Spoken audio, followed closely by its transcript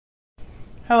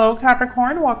Hello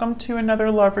Capricorn, welcome to another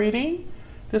love reading.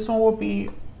 This one will be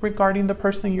regarding the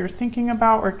person you're thinking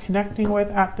about or connecting with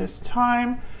at this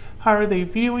time. How are they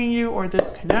viewing you or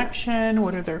this connection?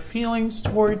 What are their feelings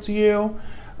towards you?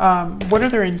 What are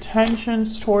their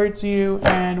intentions towards you?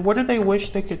 And what do they wish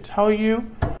they could tell you?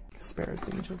 Spirits,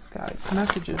 angels, guides,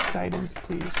 messages, guidance,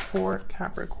 please, for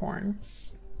Capricorn.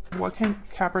 What can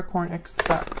Capricorn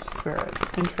expect, Spirit,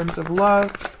 in terms of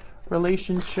love,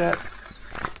 relationships?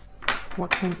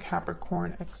 What can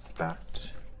Capricorn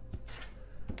expect?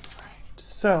 Right.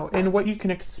 So, in what you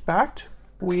can expect,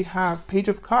 we have Page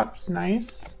of Cups,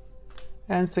 nice,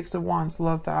 and Six of Wands,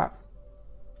 love that.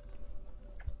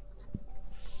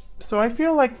 So I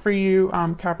feel like for you,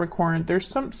 Capricorn, there's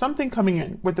something coming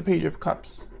in with the Page of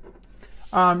Cups.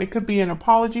 It could be an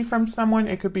apology from someone.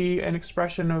 It could be an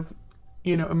expression of,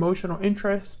 emotional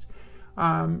interest.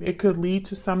 It could lead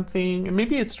to something, and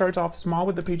maybe it starts off small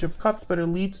with the Page of Cups, but it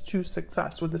leads to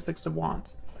success with the Six of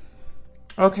Wands.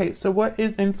 Okay, so what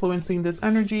is influencing this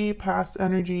energy? Past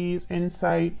energies,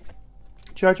 insight,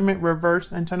 judgment,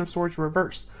 reverse, and Ten of Swords,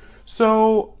 reverse.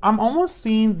 So I'm almost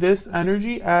seeing this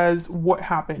energy as what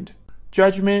happened.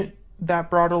 Judgment that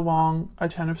brought along a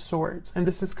Ten of Swords. And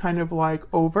this is kind of like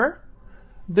over.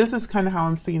 This is kind of how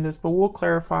I'm seeing this, but we'll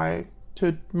clarify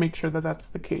to make sure that that's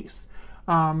the case.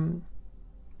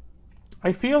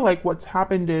 I feel like what's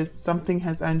happened is something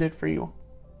has ended for you.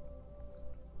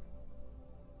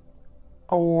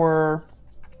 Or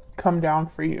come down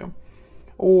for you.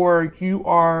 Or you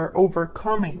are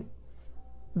overcoming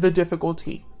the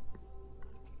difficulty.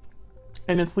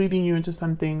 And it's leading you into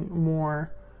something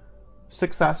more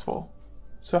successful.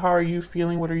 So how are you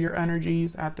feeling? What are your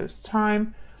energies at this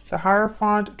time? The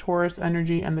Hierophant, Taurus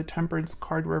energy, and the Temperance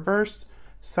card reverse,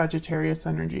 Sagittarius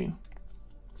energy.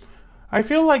 I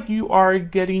feel like you are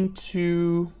getting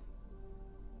to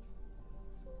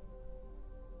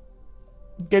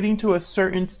a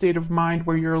certain state of mind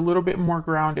where you're a little bit more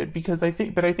grounded, because I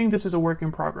think this is a work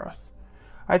in progress.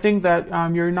 I think that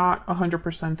you're not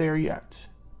 100% there yet.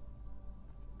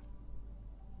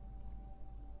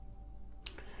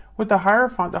 With the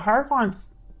Hierophant's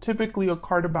typically a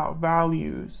card about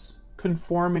values,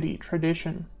 conformity,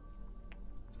 tradition,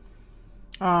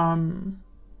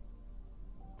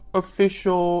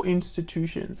 official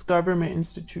institutions, government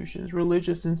institutions,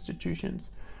 religious institutions.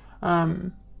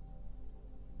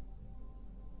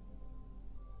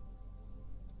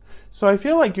 So I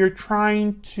feel like you're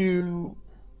trying to,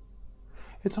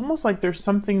 it's almost like there's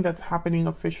something that's happening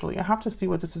officially. I have to see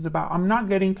what this is about. I'm not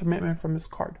getting commitment from this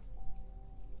card.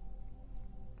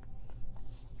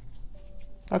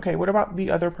 Okay, what about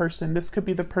the other person? This could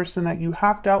be the person that you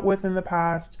have dealt with in the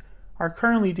past, are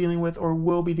currently dealing with, or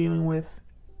will be dealing with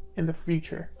in the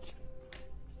future.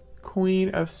 Queen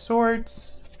of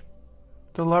Swords,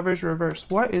 the Lovers reverse.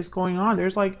 What is going on?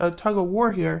 There's like a tug of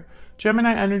war here.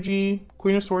 Gemini energy,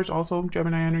 Queen of Swords, also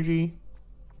Gemini energy,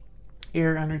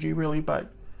 air energy really,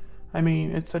 but I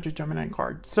mean, it's such a Gemini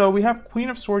card. So we have Queen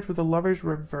of Swords with the Lovers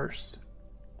reverse.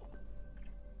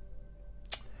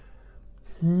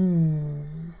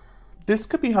 This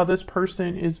could be how this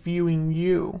person is viewing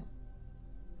you.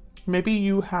 Maybe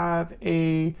you have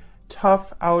a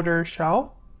tough outer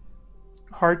shell,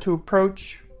 hard to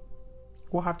approach.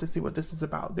 We'll have to see what this is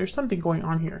about. There's something going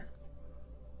on here.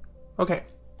 Okay.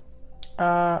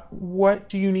 What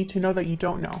do you need to know that you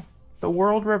don't know? The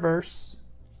World reverse.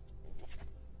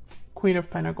 Queen of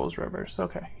Pentacles reverse.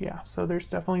 Okay, yeah. So there's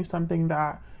definitely something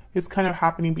that is kind of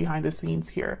happening behind the scenes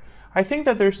here. I think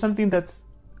that there's something that's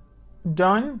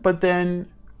done, but then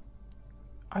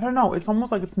I don't know, it's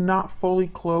almost like it's not fully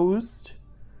closed,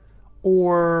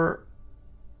 or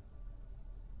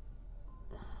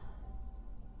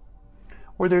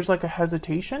there's like a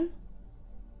hesitation.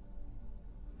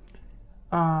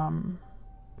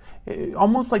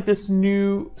 Almost like this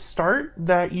new start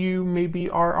that you maybe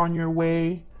are on your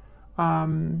way,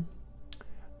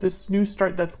 this new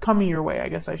start that's coming your way, I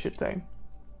guess I should say.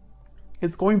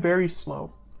 It's going very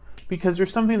slow because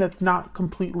there's something that's not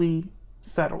completely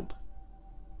settled.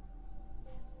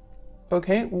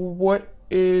 Okay, what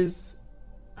is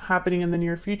happening in the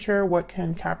near future? What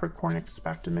can Capricorn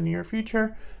expect in the near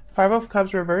future? Five of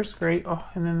Cups reverse, great. Oh,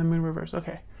 and then the Moon reverse.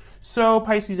 Okay, so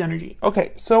Pisces energy.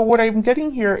 Okay, so what I'm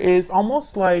getting here is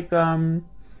almost like I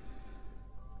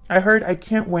heard I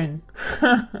can't win.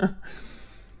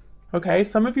 Okay,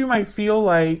 some of you might feel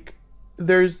like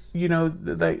there's,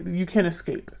 like you can't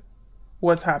escape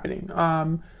what's happening.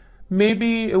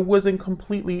 Maybe it wasn't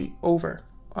completely over.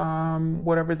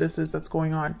 Whatever this is that's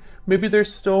going on. Maybe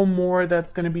there's still more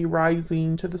that's going to be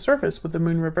rising to the surface with the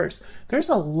Moon reverse. There's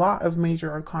a lot of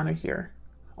major arcana here.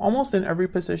 Almost in every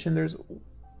position there's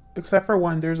except for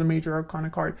one, there's a major arcana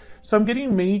card. So I'm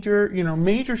getting major, you know,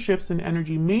 major shifts in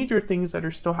energy, major things that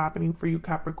are still happening for you,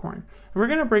 Capricorn. And we're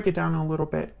going to break it down a little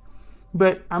bit.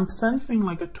 But I'm sensing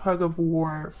like a tug of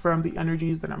war from the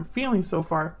energies that I'm feeling so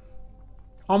far.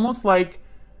 Almost like,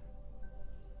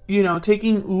 you know,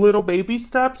 taking little baby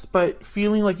steps, but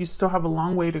feeling like you still have a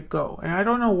long way to go. And I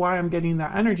don't know why I'm getting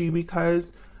that energy,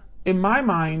 because in my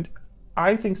mind,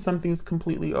 I think something's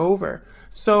completely over.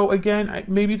 So again,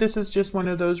 maybe this is just one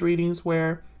of those readings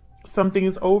where something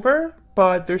is over,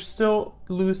 but there's still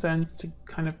loose ends to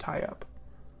kind of tie up.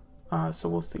 So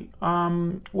we'll see.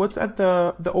 What's at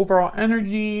the overall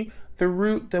energy, the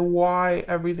root, the why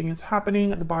everything is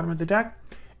happening at the bottom of the deck?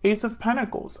 Ace of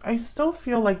Pentacles. I still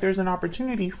feel like there's an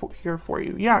opportunity here for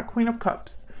you. Yeah, Queen of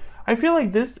Cups. I feel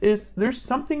like there's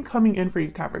something coming in for you,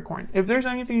 Capricorn. If there's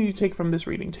anything you take from this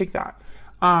reading, take that.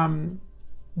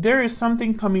 There is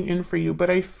something coming in for you, but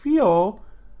I feel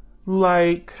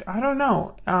like, I don't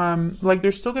know, like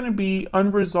there's still going to be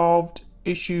unresolved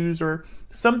issues or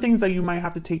some things that you might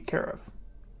have to take care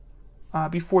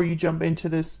of before you jump into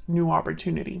this new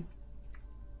opportunity.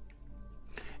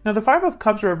 Now, the Five of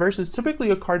Cups reverse is typically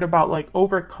a card about like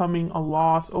overcoming a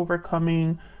loss,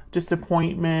 overcoming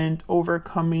disappointment,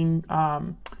 overcoming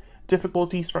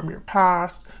difficulties from your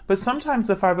past. But sometimes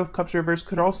the Five of Cups reverse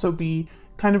could also be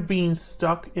kind of being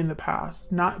stuck in the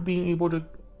past, not being able to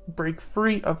break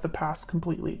free of the past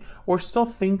completely, or still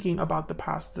thinking about the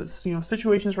past. This, you know,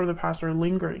 situations from the past are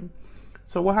lingering.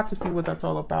 So we'll have to see what that's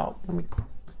all about.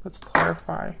 Let's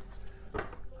clarify.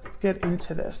 Let's get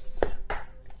into this.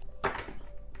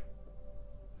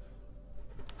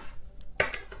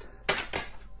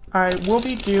 I will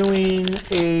be doing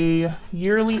a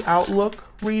yearly outlook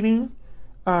reading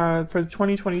for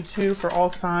 2022 for all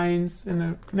signs in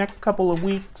the next couple of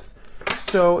weeks.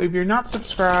 So if you're not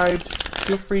subscribed,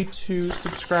 feel free to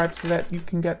subscribe so that you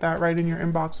can get that right in your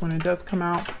inbox when it does come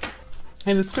out.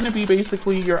 And it's going to be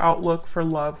basically your outlook for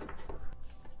love.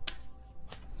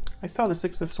 I saw the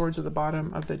Six of Swords at the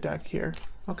bottom of the deck here.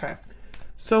 Okay.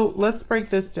 So let's break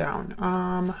this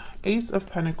down. Ace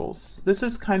of Pentacles. This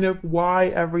is kind of why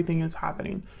everything is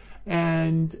happening.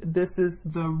 And this is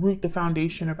the root, the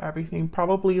foundation of everything.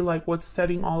 Probably like what's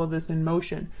setting all of this in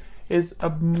motion is a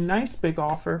nice big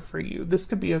offer for you. This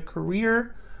could be a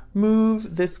career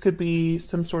move. This could be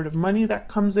some sort of money that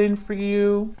comes in for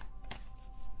you.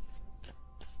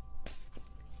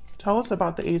 Tell us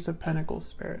about the Ace of Pentacles,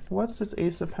 Spirit. What's this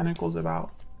Ace of Pentacles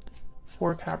about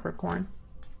for Capricorn?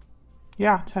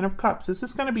 Yeah, Ten of Cups. This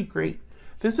is going to be great.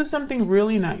 This is something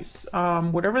really nice.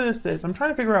 Whatever this is, I'm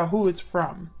trying to figure out who it's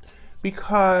from,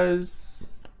 because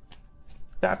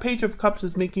that Page of Cups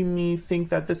is making me think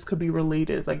that this could be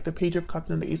related. Like the Page of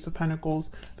Cups and the Ace of Pentacles.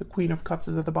 The Queen of Cups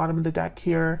is at the bottom of the deck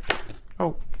here.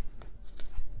 Oh.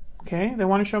 Okay, they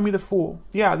want to show me the Fool.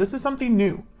 Yeah, this is something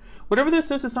new. Whatever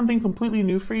this is something completely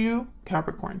new for you,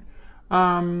 Capricorn.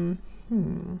 Bottom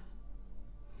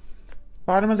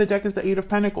of the deck is the Eight of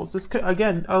Pentacles. This could,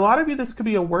 again, a lot of you, this could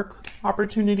be a work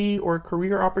opportunity or a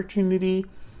career opportunity.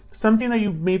 Something that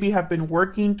you maybe have been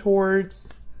working towards.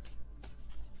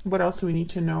 What else do we need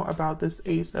to know about this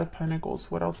Ace of Pentacles?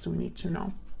 What else do we need to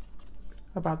know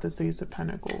about this Ace of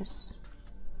Pentacles?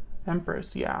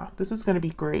 Empress, yeah. This is going to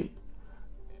be great.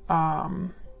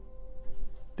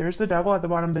 There's the Devil at the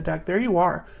bottom of the deck. There you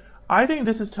are. I think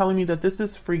this is telling me that this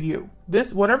is for you.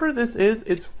 This, whatever this is,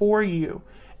 it's for you.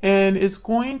 And it's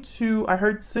going to, I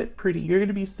heard sit pretty. You're going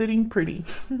to be sitting pretty.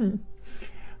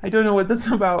 I don't know what this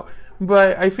is about,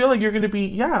 but I feel like you're going to be,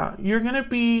 yeah, you're going to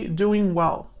be doing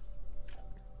well.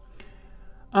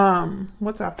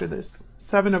 What's after this?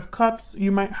 Seven of Cups.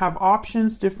 You might have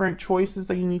options, different choices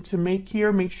that you need to make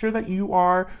here. Make sure that you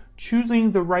are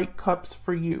choosing the right cups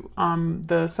for you.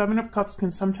 The Seven of Cups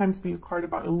can sometimes be a card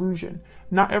about illusion.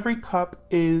 Not every cup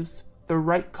is the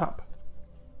right cup.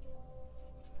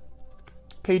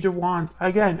 Page of Wands.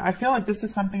 Again, I feel like this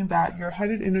is something that you're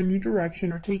headed in a new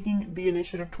direction or taking the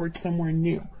initiative towards somewhere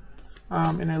new.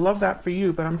 And I love that for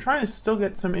you, but I'm trying to still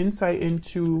get some insight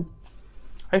into,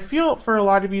 I feel for a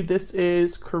lot of you, this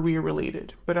is career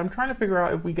related, but I'm trying to figure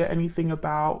out if we get anything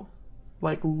about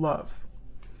like love,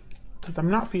 because I'm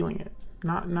not feeling it.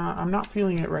 I'm not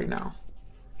feeling it right now.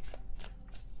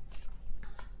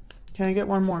 Can I get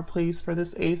one more, please, for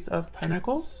this Ace of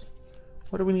Pentacles?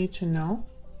 What do we need to know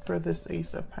for this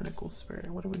Ace of Pentacles, Spirit?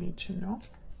 What do we need to know?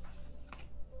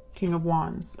 King of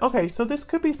Wands. Okay, so this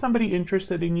could be somebody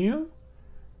interested in you.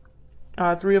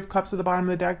 Three of Cups at the bottom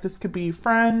of the deck. This could be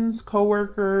friends,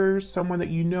 co-workers, someone that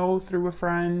you know through a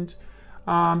friend.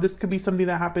 This could be something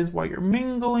that happens while you're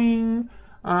mingling.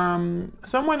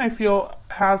 Someone I feel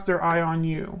has their eye on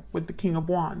you with the King of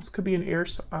Wands. Could be an air,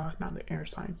 not the air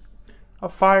sign, a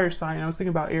fire sign. I was thinking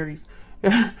about Aries.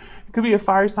 It could be a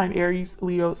fire sign, Aries,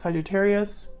 Leo,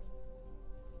 Sagittarius.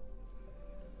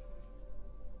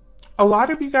 A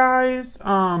lot of you guys,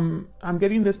 I'm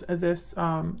getting this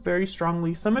very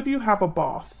strongly. Some of you have a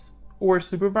boss or a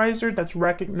supervisor that's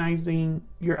recognizing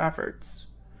your efforts,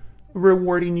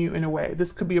 rewarding you in a way.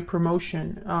 This could be a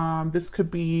promotion. This could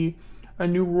be a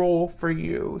new role for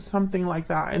you, something like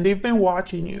that. And they've been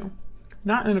watching you,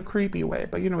 not in a creepy way,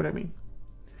 but you know what I mean.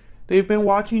 They've been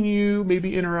watching you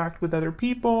maybe interact with other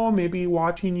people, maybe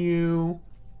watching you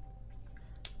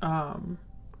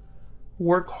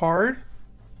work hard.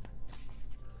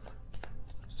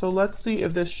 So let's see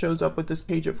if this shows up with this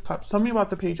Page of Cups. Tell me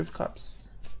about the Page of Cups.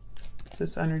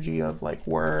 This energy of like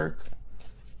work,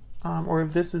 or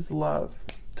if this is love.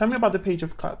 Tell me about the Page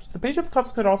of Cups. The Page of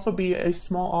Cups could also be a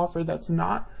small offer that's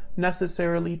not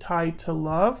necessarily tied to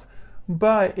love,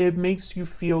 but it makes you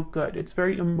feel good. It's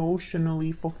very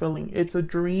emotionally fulfilling. It's a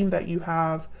dream that you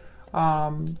have,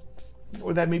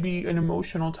 or that may be an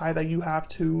emotional tie that you have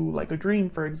to like a dream,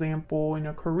 for example, in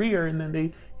a career, and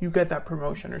then you get that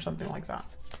promotion or something like that.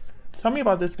 Tell me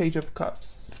about this Page of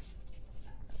Cups.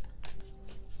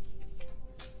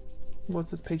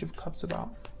 What's this Page of Cups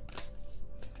about?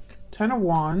 Ten of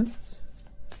Wands.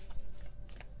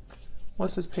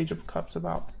 What's this Page of Cups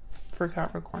about for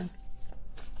Capricorn?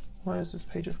 What is this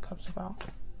Page of Cups about?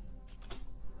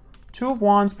 Two of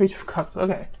Wands, Page of Cups.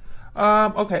 Okay.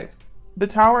 Okay. The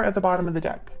Tower at the bottom of the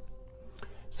deck.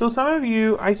 So some of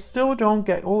you, I still don't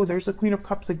get... Oh, there's the Queen of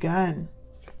Cups again.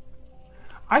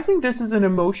 I think this is an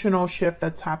emotional shift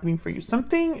that's happening for you.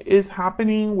 Something is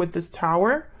happening with this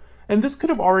Tower. And this could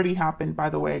have already happened, by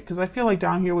the way, because I feel like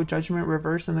down here with Judgment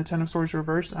reverse and the Ten of Swords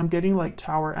reverse, I'm getting like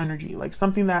Tower energy, like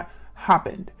something that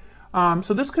happened.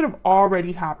 So this could have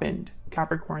already happened,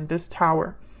 Capricorn, this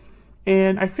Tower.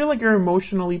 And I feel like you're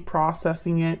emotionally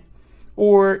processing it,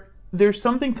 or there's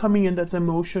something coming in that's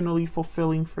emotionally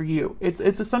fulfilling for you.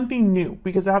 It's something new,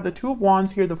 because I have the Two of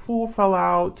Wands here, the Fool fell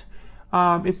out.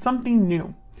 It's something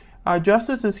new.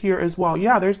 Justice is here as well.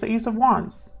 Yeah, there's the Ace of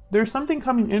Wands. There's something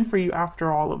coming in for you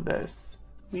after all of this.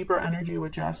 Libra energy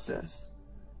with Justice.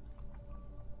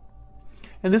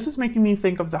 And this is making me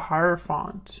think of the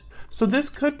Hierophant. So this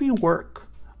could be work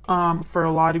for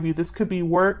a lot of you. This could be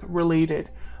work related.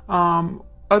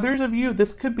 Others of you,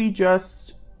 this could be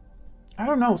just, I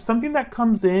don't know, something that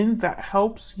comes in that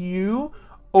helps you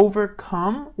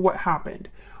overcome what happened.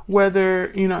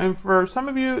 Whether, you know, and for some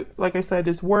of you, like I said,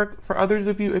 it's work. For others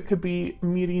of you, it could be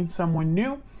meeting someone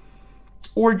new,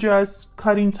 or just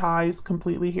cutting ties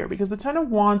completely here. Because the Ten of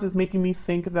Wands is making me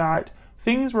think that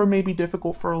things were maybe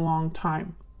difficult for a long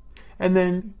time. And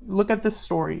then look at this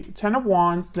story. Ten of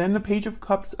Wands, then the Page of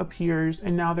Cups appears,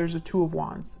 and now there's a Two of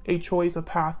Wands, a choice, a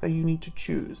path that you need to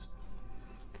choose.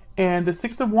 And the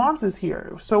Six of Wands is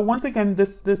here. So once again,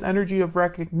 this energy of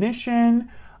recognition,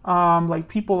 like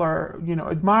people are, you know,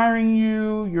 admiring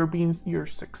you, you're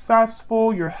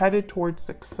successful, you're headed towards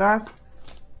success.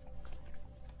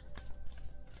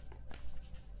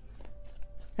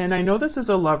 And I know this is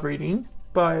a love reading,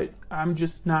 but I'm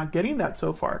just not getting that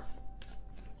so far.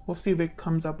 We'll see if it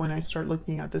comes up when I start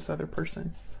looking at this other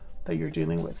person that you're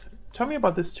dealing with. Tell me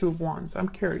about this Two of Wands. I'm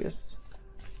curious.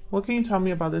 What can you tell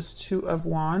me about this Two of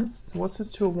Wands? What's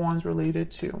this Two of Wands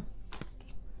related to?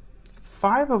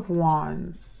 Five of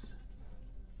Wands.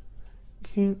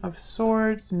 King of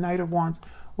Swords, Knight of Wands.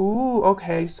 Ooh,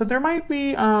 okay. So there might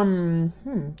be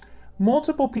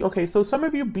multiple people. Okay, so some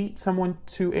of you beat someone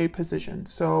to a position.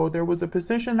 So there was a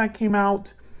position that came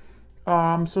out,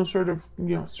 some sort of,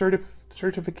 you know,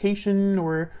 certification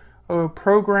or a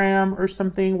program or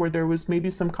something where there was maybe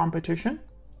some competition.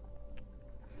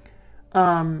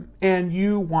 And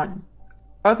you won.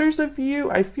 Others of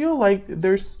you, I feel like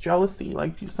there's jealousy.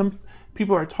 Like some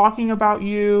people are talking about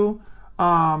you.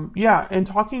 Yeah, and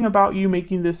talking about you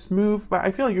making this move, but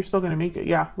I feel like you're still going to make it.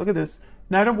 Yeah, look at this.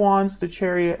 Knight of Wands, the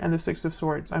Chariot, and the Six of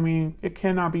Swords. I mean, it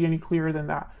cannot be any clearer than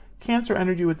that. Cancer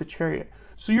energy with the Chariot.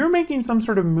 So you're making some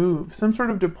sort of move, some sort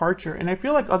of departure, and I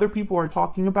feel like other people are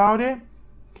talking about it.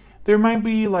 There might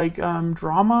be like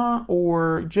drama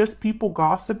or just people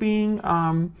gossiping.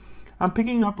 I'm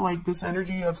picking up like this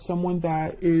energy of someone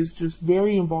that is just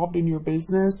very involved in your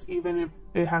business, even if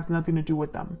it has nothing to do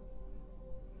with them.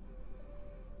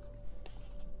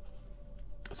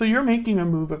 So you're making a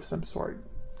move of some sort.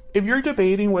 If you're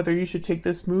debating whether you should take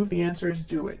this move, the answer is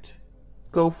do it.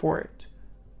 Go for it.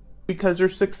 Because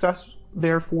there's success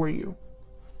there for you.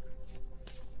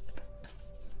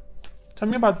 Tell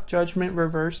me about Judgment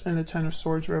reverse and the Ten of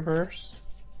Swords reverse.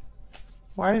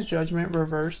 Why is Judgment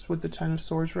reversed with the Ten of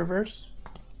Swords reverse?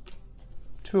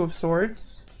 Two of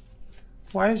Swords.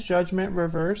 Why is Judgment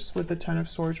reversed with the Ten of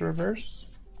Swords reverse?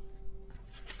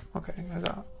 Okay, I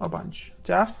got a bunch.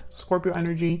 Death, Scorpio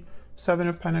energy, Seven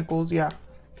of Pentacles. Yeah,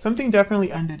 something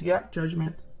definitely ended. Yeah,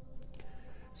 Judgment.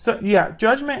 So yeah,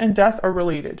 Judgment and Death are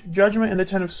related. Judgment and the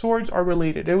Ten of Swords are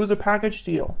related. It was a package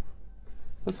deal.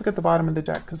 Let's look at the bottom of the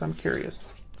deck because I'm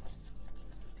curious.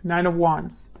 Nine of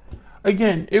Wands.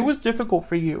 Again, it was difficult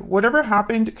for you. Whatever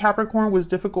happened, Capricorn, was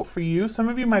difficult for you. Some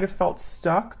of you might have felt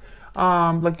stuck.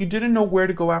 Like you didn't know where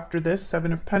to go after this.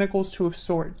 Seven of Pentacles, Two of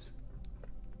Swords.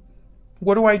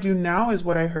 What do I do now is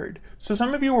what I heard. So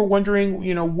some of you were wondering,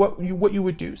 you know, what you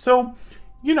would do. So,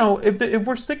 you know, if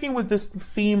we're sticking with this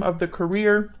theme of the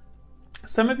career,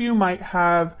 some of you might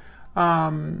have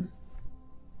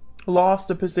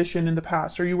lost a position in the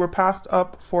past, or you were passed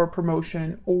up for a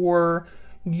promotion, or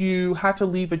you had to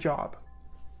leave a job,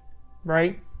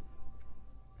 right?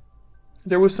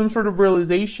 There was some sort of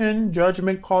realization,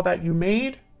 judgment call that you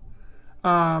made,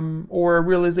 or a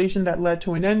realization that led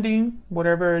to an ending,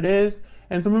 whatever it is.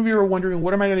 And some of you are wondering,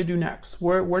 what am I going to do next?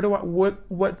 Where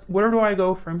do I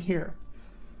go from here?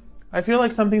 I feel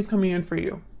like something's coming in for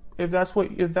you. If that's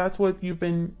what you've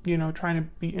been, you know, trying to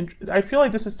be. I feel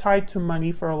like this is tied to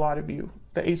money for a lot of you.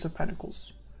 The Ace of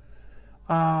Pentacles.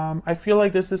 I feel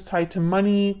like this is tied to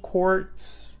money,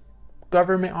 courts,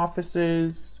 government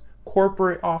offices,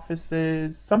 corporate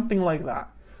offices, something like that.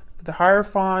 The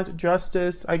Hierophant,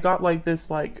 Justice. I got like this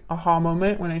like aha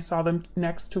moment when I saw them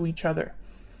next to each other.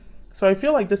 So I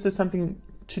feel like this is something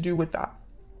to do with that.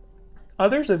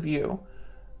 Others of you,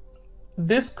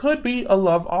 this could be a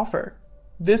love offer.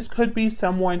 This could be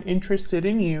someone interested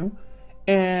in you,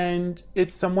 and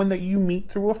it's someone that you meet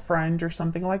through a friend or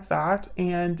something like that,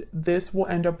 and this will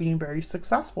end up being very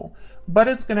successful, but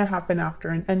it's going to happen after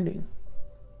an ending.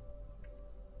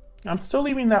 I'm still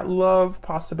leaving that love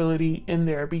possibility in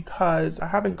there because I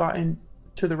haven't gotten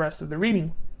to the rest of the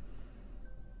reading.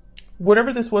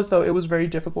 Whatever this was, though, it was very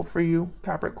difficult for you,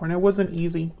 Capricorn. It wasn't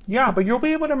easy. Yeah, but you'll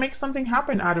be able to make something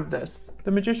happen out of this.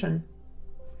 The Magician.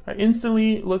 I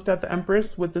instantly looked at the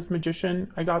Empress with this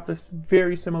Magician. I got this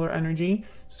very similar energy.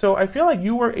 So I feel like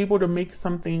you were able to make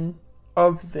something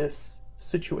of this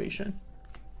situation.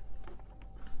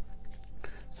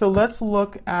 So let's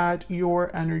look at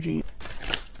your energy.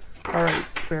 All right,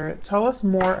 Spirit, tell us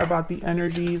more about the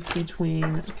energies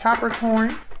between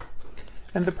Capricorn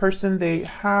and the person they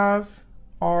have,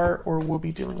 are, or will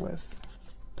be dealing with.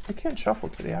 I can't shuffle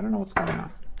today. I don't know what's going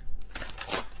on.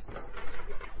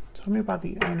 Tell me about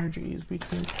the energies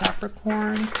between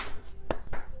Capricorn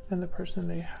and the person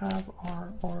they have,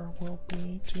 are, or will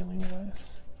be dealing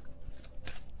with.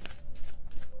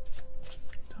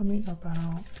 Tell me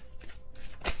about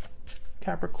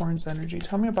Capricorn's energy.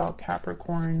 Tell me about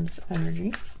Capricorn's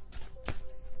energy.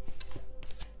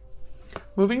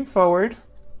 Moving forward,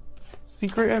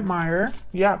 secret admirer.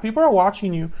 Yeah, people are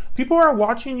watching you. People are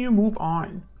watching you move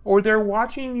on, or they're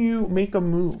watching you make a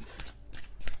move.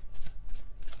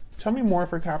 Tell me more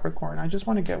for Capricorn. I just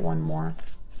want to get one more.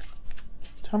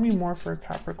 Tell me more for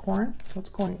Capricorn. What's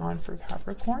going on for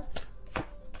Capricorn?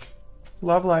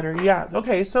 Love letter. Yeah.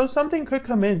 Okay. So something could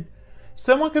come in.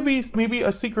 Someone could be maybe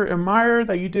a secret admirer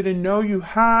that you didn't know you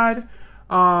had.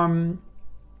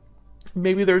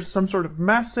 Maybe there's some sort of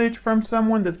message from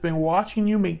someone that's been watching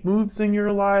you make moves in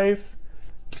your life.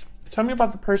 Tell me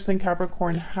about the person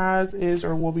Capricorn has, is,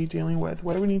 or will be dealing with.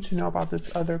 What do we need to know about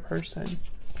this other person?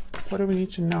 What do we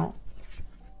need to know?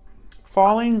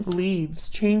 Falling leaves,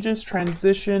 changes,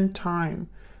 transition, time.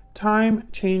 Time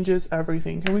changes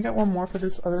everything. Can we get one more for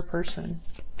this other person?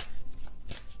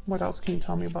 What else can you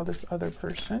tell me about this other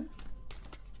person?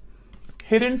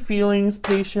 Hidden feelings,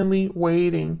 patiently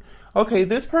waiting. Okay,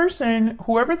 this person,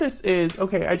 whoever this is,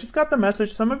 okay, I just got the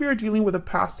message. Some of you are dealing with a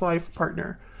past life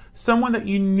partner. Someone that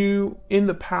you knew in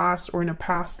the past or in a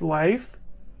past life,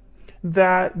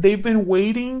 that they've been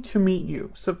waiting to meet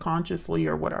you subconsciously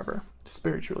or whatever,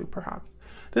 spiritually perhaps.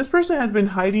 This person has been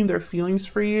hiding their feelings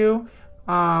for you.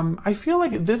 I feel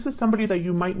like this is somebody that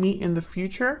you might meet in the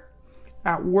future,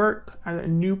 at work, at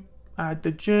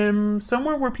the gym,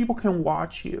 somewhere where people can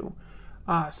watch you,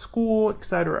 school,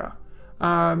 etc.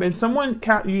 And someone,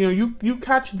 you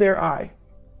catch their eye.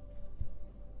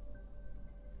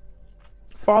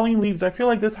 Falling leaves. I feel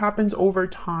like this happens over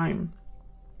time.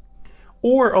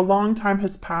 Or a long time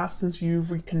has passed since you've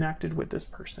reconnected with this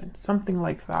person. Something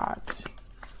like that.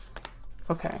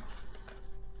 Okay.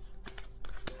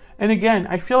 And again,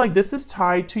 I feel like this is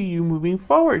tied to you moving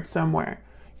forward somewhere.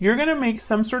 You're going to make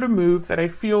some sort of move that I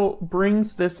feel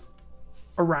brings this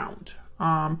around.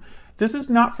 This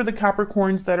is not for the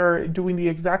Capricorns that are doing the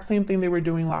exact same thing they were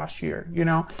doing last year. You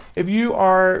know, if you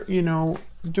are, you know,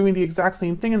 doing the exact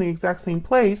same thing in the exact same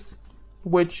place,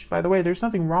 which, by the way, there's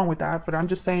nothing wrong with that, but I'm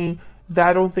just saying that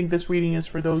I don't think this reading is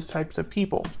for those types of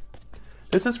people.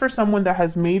 This is for someone that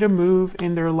has made a move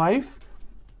in their life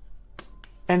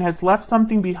and has left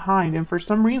something behind, and for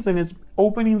some reason is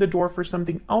opening the door for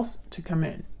something else to come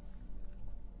in.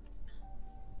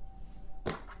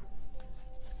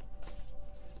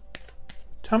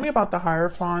 Tell me about the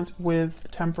Hierophant with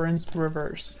Temperance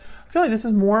reverse. I feel like this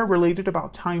is more related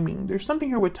about timing. There's something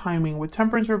here with timing. With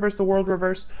Temperance reverse, the World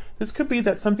reverse, this could be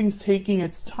that something's taking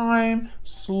its time,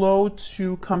 slow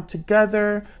to come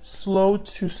together, slow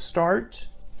to start.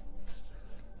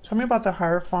 Tell me about the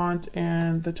Hierophant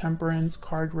and the Temperance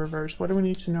card reverse. What do we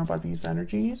need to know about these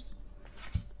energies?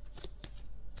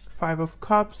 Five of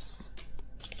Cups.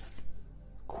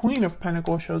 Queen of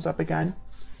Pentacles shows up again.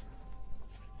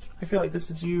 I feel like this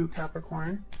is you,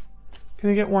 Capricorn. Can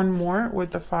I get one more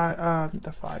with the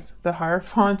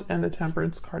Hierophant and the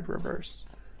Temperance card reverse?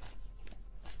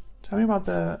 Tell me about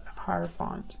the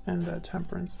Hierophant and the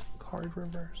Temperance card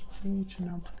reverse. What do you need to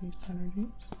know about these energies?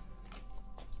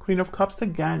 Queen of Cups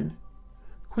again.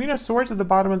 Queen of Swords at the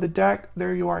bottom of the deck.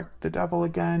 There you are, the Devil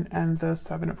again, and the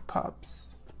Seven of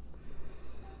Cups.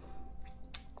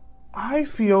 I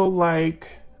feel like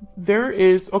there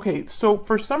is, okay, so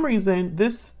for some reason,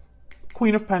 this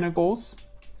Queen of Pentacles,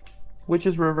 which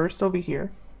is reversed over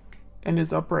here and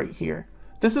is up right here.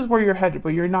 This is where you're headed,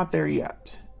 but you're not there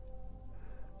yet.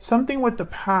 Something with the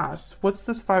past. What's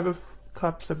this Five of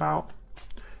Cups about?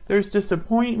 There's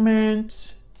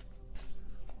disappointment.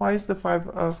 Why is the Five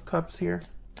of Cups here?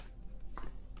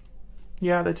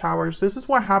 Yeah, the Towers. This is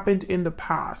what happened in the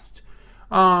past.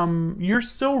 You're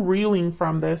still reeling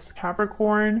from this,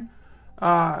 Capricorn.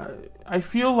 I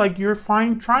feel like you're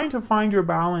trying to find your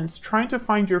balance, trying to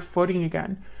find your footing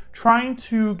again, trying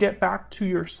to get back to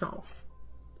yourself.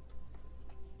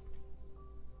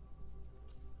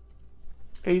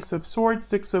 Ace of Swords,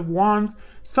 Six of Wands.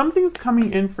 Something's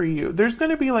coming in for you. There's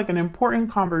going to be like an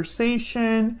important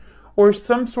conversation or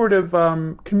some sort of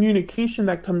communication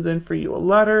that comes in for you. A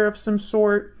letter of some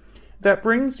sort that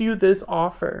brings you this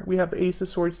offer. We have the Ace of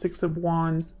Swords, Six of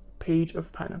Wands, Page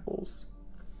of Pentacles.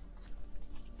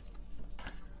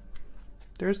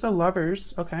 There's the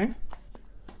Lovers, okay.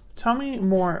 Tell me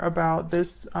more about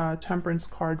this Temperance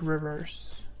card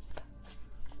reverse.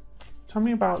 Tell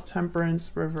me about Temperance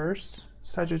reverse.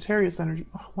 Sagittarius energy.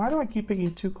 Why do I keep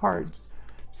picking two cards?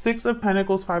 Six of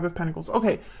Pentacles, Five of Pentacles.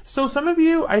 Okay, so some of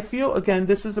you, I feel, again,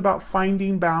 this is about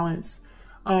finding balance.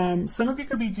 Some of you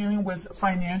could be dealing with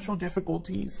financial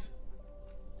difficulties.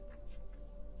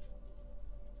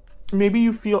 Maybe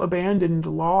you feel abandoned,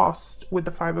 lost with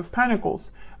the Five of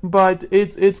Pentacles, but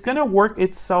it's going to work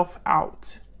itself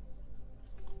out.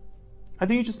 I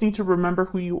think you just need to remember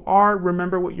who you are,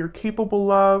 remember what you're capable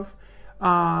of.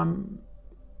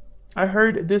 I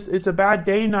heard this, it's a bad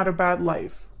day, not a bad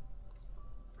life.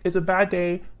 It's a bad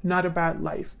day, not a bad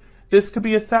life. This could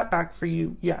be a setback for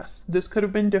you, yes. This could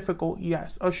have been difficult,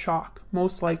 yes. A shock,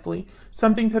 most likely.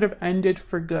 Something could have ended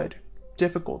for good.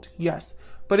 Difficult, yes.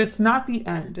 But it's not the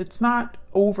end. It's not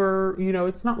over, you know,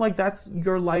 it's not like that's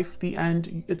your life, the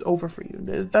end, it's over for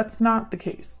you. That's not the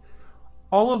case.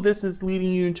 All of this is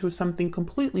leading you into something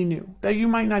completely new that you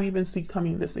might not even see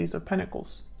coming, this Ace of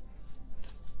Pentacles.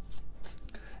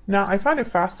 Now, I find it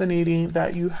fascinating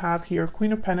that you have here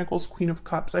Queen of Pentacles, Queen of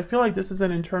Cups. I feel like this is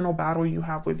an internal battle you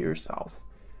have with yourself.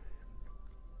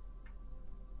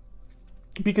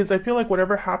 Because I feel like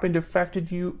whatever happened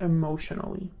affected you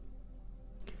emotionally.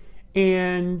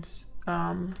 And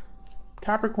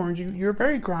Capricorns, you're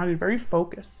very grounded, very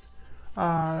focused.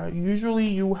 Usually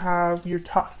you're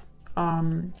tough.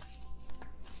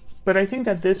 But I think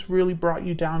that this really brought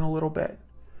you down a little bit.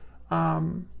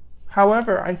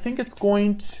 However, I think it's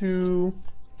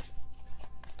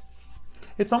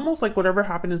almost like whatever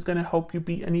happened is going to help you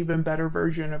be an even better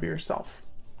version of yourself.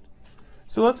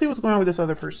 So let's see what's going on with this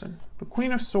other person. The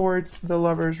Queen of Swords, the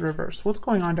Lovers reverse. What's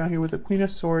going on down here with the Queen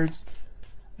of Swords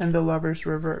and the Lovers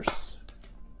reverse?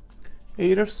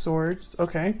 Eight of Swords.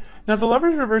 Okay. Now the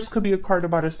Lovers reverse could be a card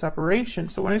about a separation.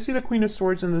 So when I see the Queen of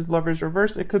Swords and the Lovers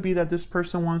reverse, it could be that this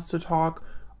person wants to talk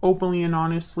openly and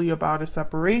honestly about a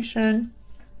separation.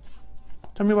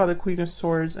 Tell me about the Queen of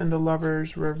Swords and the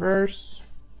Lovers reverse.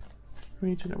 We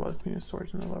need to know about the Queen of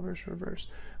Swords and the Lovers reverse.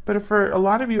 But for a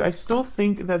lot of you, I still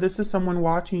think that this is someone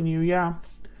watching you. Yeah.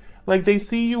 Like they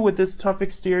see you with this tough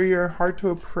exterior, hard to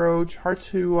approach, hard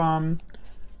to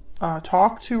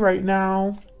talk to right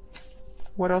now.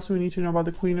 What else do we need to know about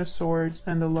the Queen of Swords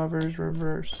and the Lovers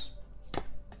reverse?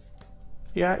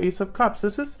 Yeah, Ace of Cups.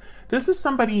 This is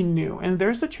somebody new. And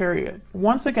there's the Chariot.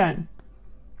 Once again,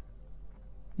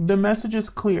 the message is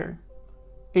clear.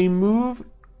 A move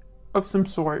of some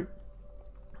sort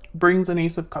brings an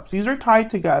Ace of Cups. These are tied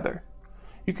together.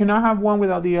 You cannot have one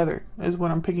without the other, is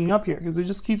what I'm picking up here, because it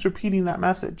just keeps repeating that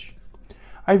message.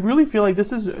 I really feel like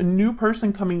this is a new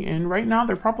person coming in. Right now,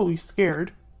 they're probably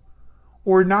scared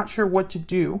or not sure what to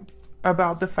do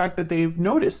about the fact that they've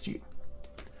noticed you.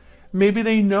 Maybe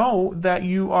they know that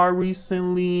you are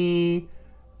recently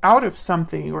out of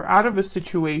something or out of a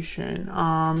situation.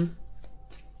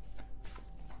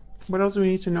 What else do we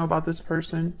need to know about this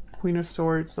person? Queen of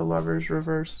Swords, the Lovers,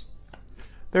 reverse.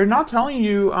 They're not telling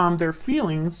you their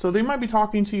feelings, so they might be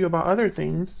talking to you about other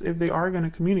things if they are going to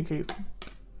communicate.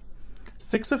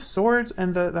 Six of Swords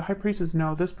and the High Priestess.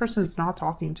 No, this person is not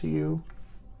talking to you.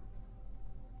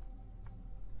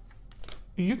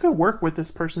 You could work with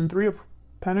this person. Three of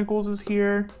Pentacles is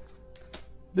here.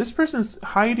 This person's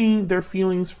hiding their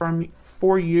feelings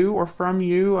for you or from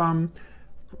you.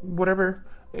 Whatever.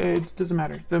 It doesn't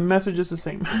matter. The message is the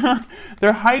same.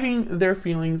 They're hiding their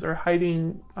feelings or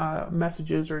hiding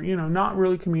messages or, you know, not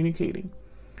really communicating.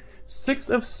 Six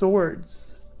of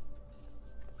Swords.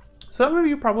 Some of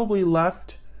you probably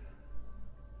left,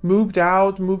 moved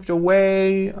out, moved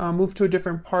away, moved to a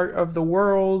different part of the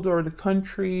world or the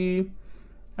country.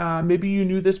 Maybe you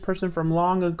knew this person from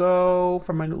long ago,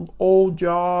 from an old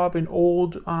job, an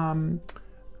old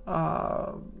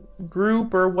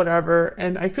group or whatever,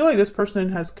 and I feel like this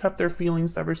person has kept their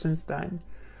feelings ever since then.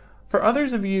 For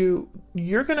others of you,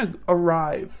 you're gonna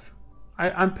arrive.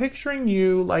 I'm picturing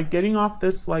you like getting off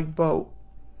this like boat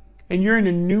and you're in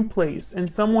a new place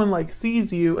and someone like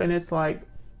sees you and it's like,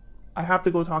 I have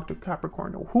to go talk to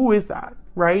Capricorn. Who is that,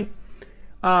 right?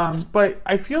 But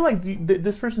I feel like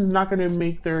this person's not going to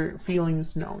make their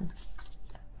feelings known.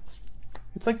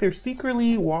 It's like they're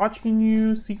secretly watching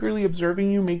you, secretly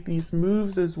observing you make these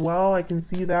moves as well. I can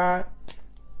see that.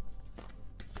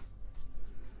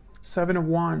 Seven of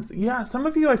Wands. Yeah, some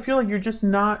of you, I feel like you're just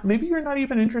not, maybe you're not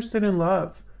even interested in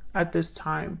love at this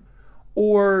time.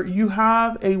 Or you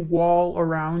have a wall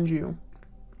around you.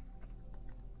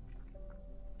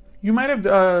 You might have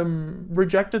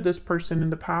rejected this person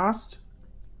in the past.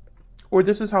 Or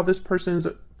this is how this person's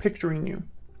picturing you.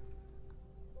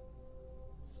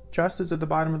 Justice at the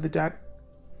bottom of the deck.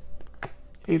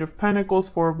 Eight of Pentacles,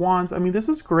 Four of Wands. I mean, this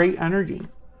is great energy.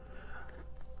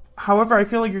 However, I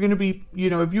feel like you're going to be, you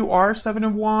know, if you are Seven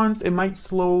of Wands, it might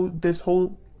slow this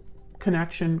whole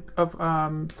connection of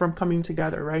from coming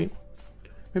together, right?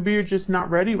 Maybe you're just not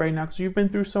ready right now because you've been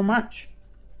through so much.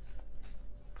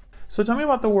 So tell me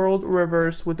about the World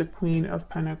reverse with the Queen of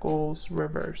Pentacles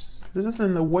reverse. This is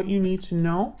in the what you need to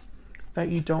know that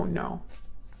you don't know.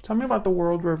 Tell me about the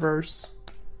World reverse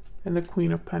and the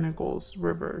Queen of Pentacles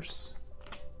reverse.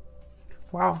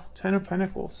 Wow, 10 of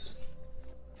Pentacles.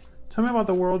 Tell me about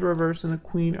the World reverse and the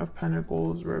Queen of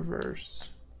Pentacles reverse.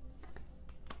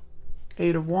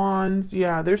 Eight of Wands.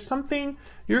 Yeah, there's something,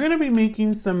 you're going to be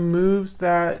making some moves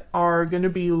that are going to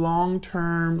be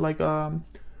long-term, like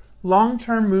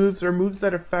long-term moves or moves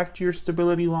that affect your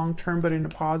stability long-term, but in a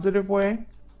positive way.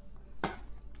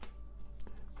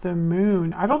 The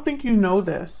Moon. I don't think you know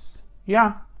this.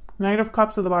 Yeah, Knight of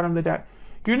Cups at the bottom of the deck.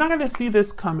 You're not going to see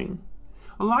this coming.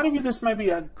 A lot of you, this might be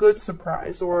a good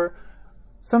surprise or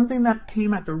something that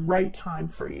came at the right time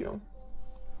for you.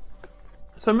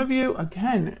 Some of you,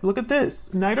 again, look at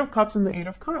this. Knight of Cups and the Eight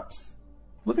of Cups.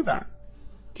 Look at that.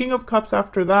 King of Cups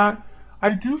after that.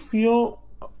 I do feel,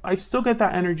 I still get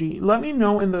that energy. Let me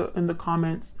know in the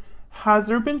comments. Has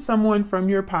there been someone from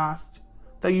your past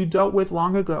that you dealt with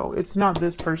long ago? It's not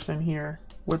this person here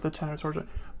with the Ten of Swords,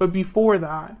 but before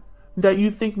that, that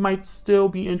you think might still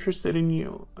be interested in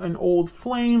you. An old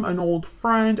flame, an old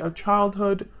friend, a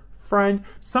childhood friend.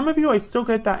 Some of you, I still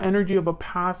get that energy of a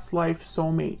past life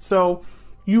soulmate. So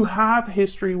you have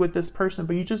history with this person,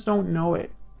 but you just don't know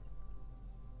it.